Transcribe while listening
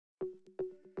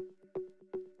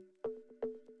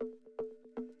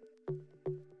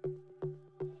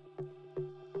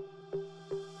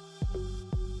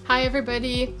Hi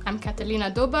everybody, I'm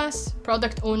Catalina Dobas,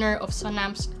 product owner of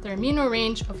Sunamp's Thermino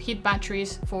range of heat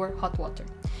batteries for hot water.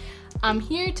 I'm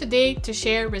here today to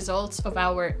share results of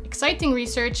our exciting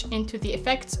research into the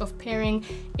effects of pairing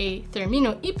a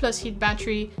Thermino E+ heat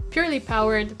battery purely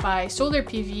powered by solar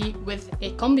PV with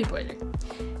a combi boiler.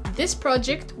 This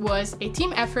project was a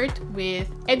team effort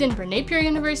with Edinburgh Napier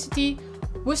University,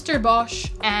 Worcester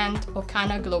Bosch, and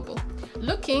Okana Global,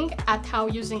 looking at how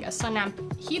using a Sunamp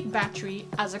heat battery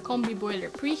as a combi boiler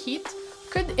preheat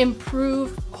could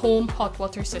improve home hot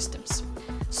water systems.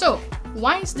 So,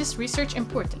 why is this research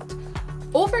important?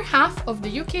 Over half of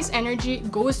the UK's energy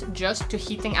goes just to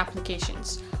heating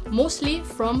applications, mostly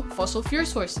from fossil fuel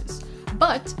sources.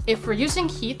 But if we're using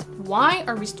heat, why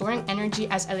are we storing energy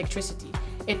as electricity?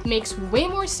 It makes way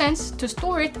more sense to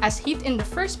store it as heat in the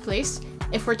first place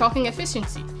if we're talking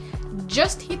efficiency.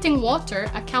 Just heating water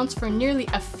accounts for nearly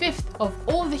a fifth of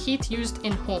all the heat used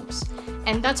in homes.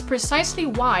 And that's precisely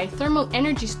why thermal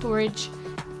energy storage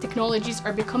technologies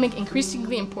are becoming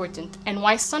increasingly important and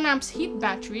why Sunamp's heat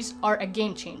batteries are a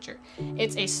game changer.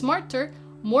 It's a smarter,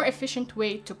 more efficient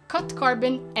way to cut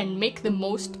carbon and make the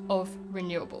most of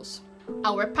renewables.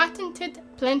 Our patented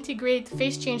plenty-grade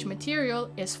phase change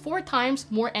material is 4 times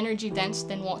more energy dense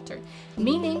than water,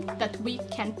 meaning that we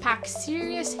can pack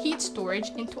serious heat storage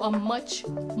into a much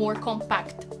more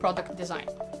compact product design.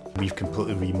 We've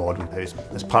completely remodeled the house.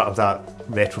 As part of that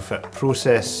retrofit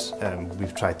process,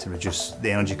 we've tried to reduce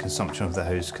the energy consumption of the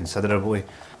house considerably.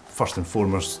 First and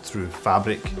foremost through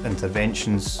fabric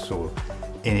interventions, so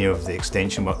any of the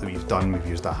extension work that we've done, we've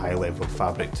used a high level of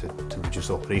fabric to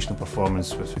reduce operational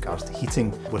performance with regards to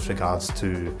heating. With regards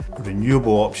to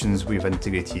renewable options, we've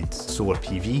integrated solar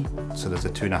PV, so there's a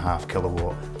 2.5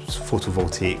 kilowatt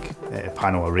photovoltaic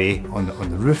panel array on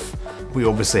the roof. We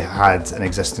obviously had an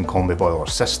existing combi boiler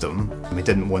system, and we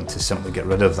didn't want to simply get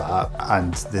rid of that,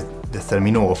 and the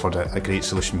Thermino offered a great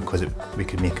solution because we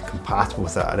could make it compatible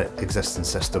with that existing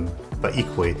system, but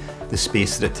equally the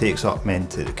space that it takes up meant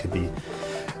that it could be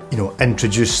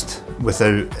introduced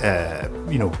without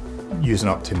using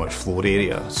up too much floor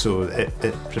area, so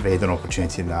it provided an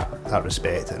opportunity in that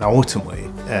respect. And ultimately,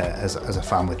 as a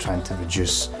family trying to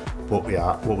reduce what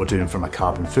we're doing from a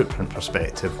carbon footprint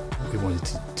perspective, we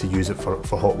wanted to use it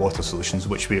for hot water solutions,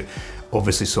 which we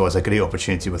obviously saw as a great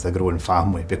opportunity with a growing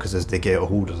family, because as they get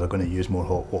older they're going to use more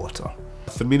hot water.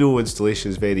 Thermino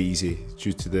installation is very easy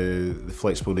due to the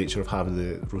flexible nature of having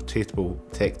the rotatable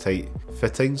Tektite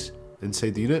fittings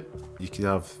inside the unit. You can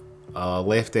have a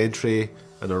left entry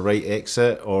and a right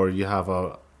exit, or you have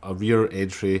a rear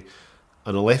entry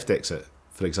and a left exit,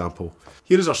 for example.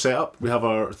 Here is our setup. We have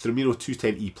our Thermino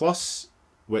 210E+,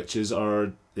 which is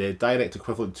our direct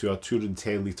equivalent to a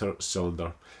 210 litre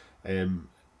cylinder.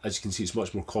 As you can see, it's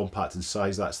much more compact in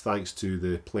size. That's thanks to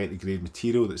the plenty grade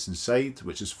material that's inside,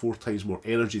 which is 4 times more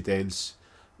energy dense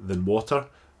than water.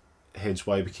 Hence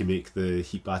why we can make the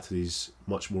heat batteries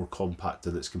much more compact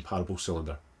than its comparable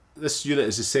cylinder. This unit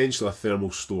is essentially a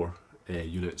thermal store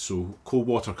unit, so cold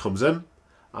water comes in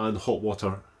and hot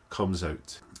water comes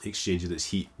out, exchanging its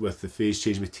heat with the phase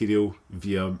change material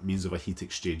via means of a heat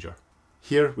exchanger.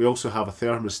 Here we also have a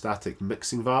thermostatic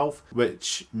mixing valve,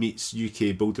 which meets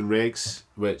UK building regs,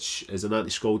 which is an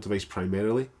anti-scald device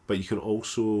primarily, but you can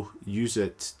also use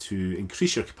it to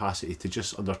increase your capacity to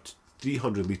just under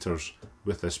 300 litres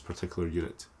with this particular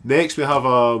unit. Next we have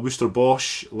a Worcester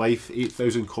Bosch Life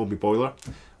 8000 combi boiler,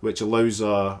 which allows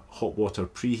a hot water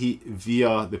preheat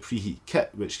via the preheat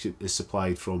kit, which is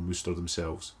supplied from Worcester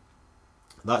themselves.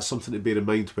 That's something to bear in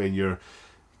mind when you're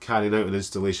carrying out an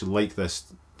installation like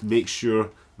this. Make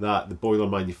sure that the boiler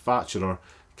manufacturer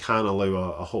can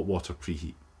allow a hot water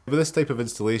preheat. With this type of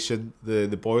installation, the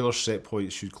boiler set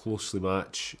point should closely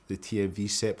match the TMV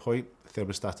set point, the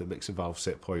thermostatic mixing valve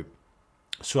set point,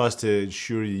 so as to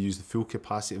ensure you use the full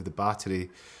capacity of the battery.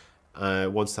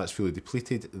 Once that's fully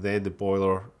depleted, then the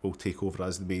boiler will take over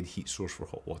as the main heat source for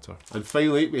hot water. And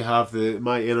finally we have the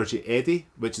My Energy Eddy,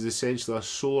 which is essentially a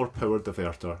solar powered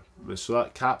diverter. So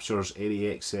that captures any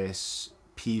excess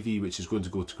PV which is going to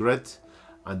go to grid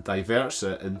and diverts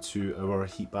it into our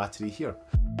heat battery here.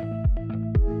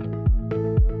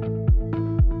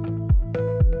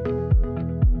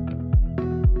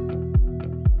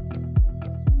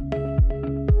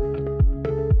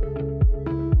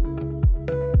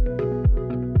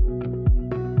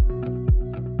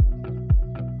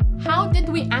 How did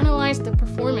we analyze the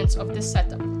performance of this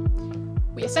setup?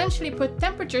 We essentially put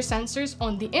temperature sensors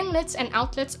on the inlets and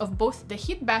outlets of both the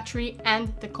heat battery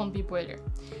and the combi boiler.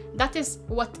 That is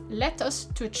what led us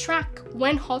to track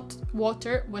when hot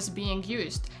water was being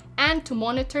used and to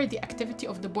monitor the activity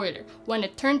of the boiler, when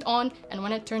it turned on and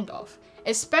when it turned off,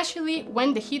 especially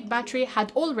when the heat battery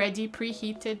had already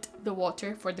preheated the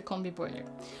water for the combi boiler.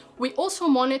 We also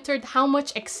monitored how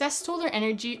much excess solar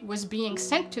energy was being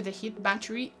sent to the heat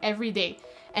battery every day,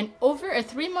 and over a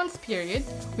 3-month period,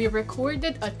 we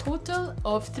recorded a total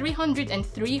of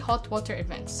 303 hot water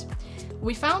events.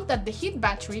 We found that the heat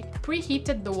battery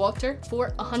preheated the water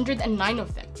for 109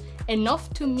 of them,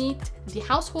 enough to meet the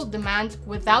household demand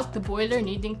without the boiler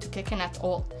needing to kick in at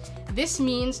all. This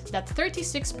means that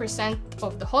 36%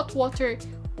 of the hot water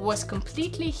was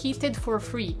completely heated for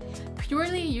free,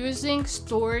 purely using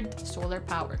stored solar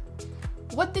power.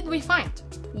 What did we find?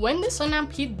 When the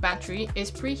Sunamp heat battery is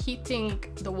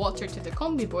preheating the water to the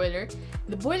combi boiler,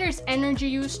 the boiler's energy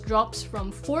use drops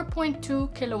from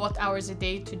 4.2 kilowatt hours a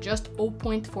day to just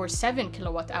 0.47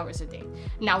 kilowatt hours a day.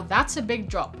 Now that's a big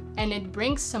drop, and it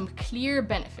brings some clear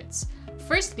benefits.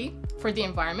 Firstly, for the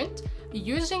environment,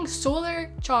 using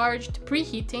solar-charged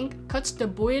preheating cuts the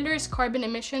boiler's carbon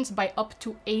emissions by up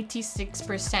to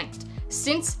 86%,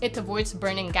 since it avoids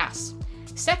burning gas.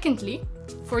 Secondly,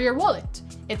 for your wallet,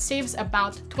 it saves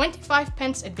about 25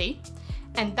 pence a day,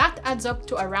 and that adds up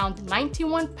to around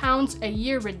 £91 a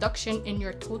year reduction in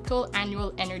your total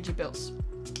annual energy bills.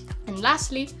 And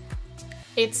lastly,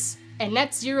 it's a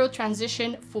net zero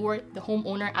transition for the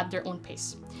homeowner at their own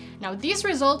pace. Now, these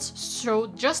results show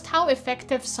just how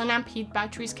effective Sunamp heat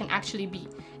batteries can actually be,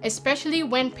 especially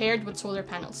when paired with solar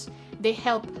panels. They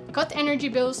help cut energy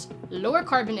bills, lower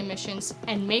carbon emissions,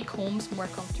 and make homes more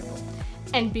comfortable.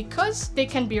 And because they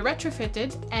can be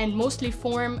retrofitted and mostly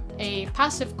form a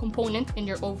passive component in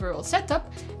your overall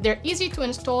setup, they're easy to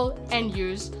install and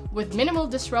use with minimal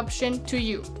disruption to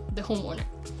you, the homeowner.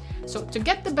 So to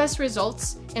get the best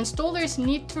results, installers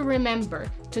need to remember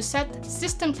to set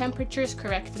system temperatures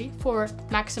correctly for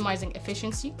maximizing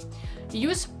efficiency,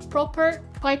 use proper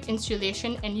pipe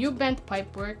insulation and U-bend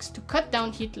pipeworks to cut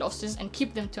down heat losses and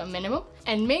keep them to a minimum,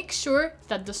 and make sure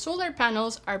that the solar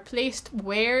panels are placed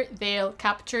where they'll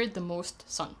capture the most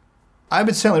sun. I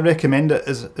would certainly recommend it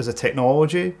as a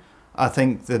technology. I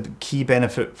think the key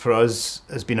benefit for us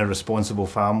as being a responsible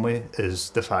family is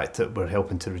the fact that we're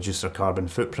helping to reduce our carbon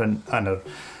footprint and our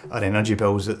energy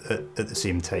bills at the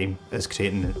same time as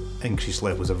creating increased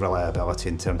levels of reliability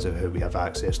in terms of how we have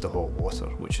access to hot water,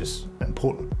 which is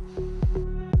important.